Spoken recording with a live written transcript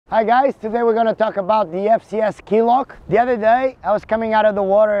Hi guys, today we're going to talk about the FCS KeyLock. The other day I was coming out of the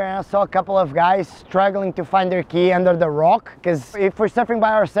water and I saw a couple of guys struggling to find their key under the rock, because if we're surfing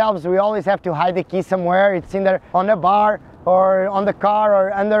by ourselves we always have to hide the key somewhere. It's in there on the bar or on the car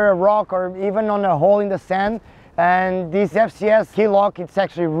or under a rock or even on a hole in the sand. And this FCS KeyLock, it's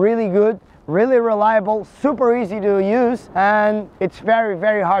actually really good, really reliable, super easy to use, and it's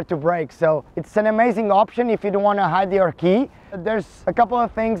very hard to break. So it's an amazing option if you don't want to hide your key. There's a couple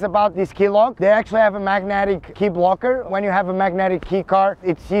of things about this key lock. They actually have a magnetic key blocker. When you have a magnetic key car,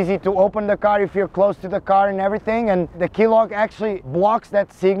 it's easy to open the car if you're close to the car and everything, and the key lock actually blocks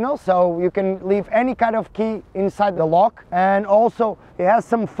that signal, so you can leave any kind of key inside the lock. And also it has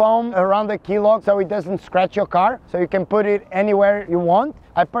some foam around the key lock so it doesn't scratch your car, so you can put it anywhere you want.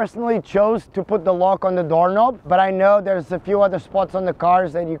 I personally chose to put the lock on the doorknob, but I know there's a few other spots on the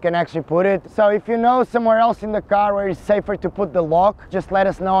cars that you can actually put it. So if you know somewhere else in the car where it's safer to put the lock, just let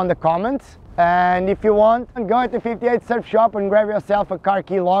us know in the comments. And if you want, go to 58 Surf Shop and grab yourself a car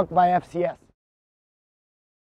key lock by FCS.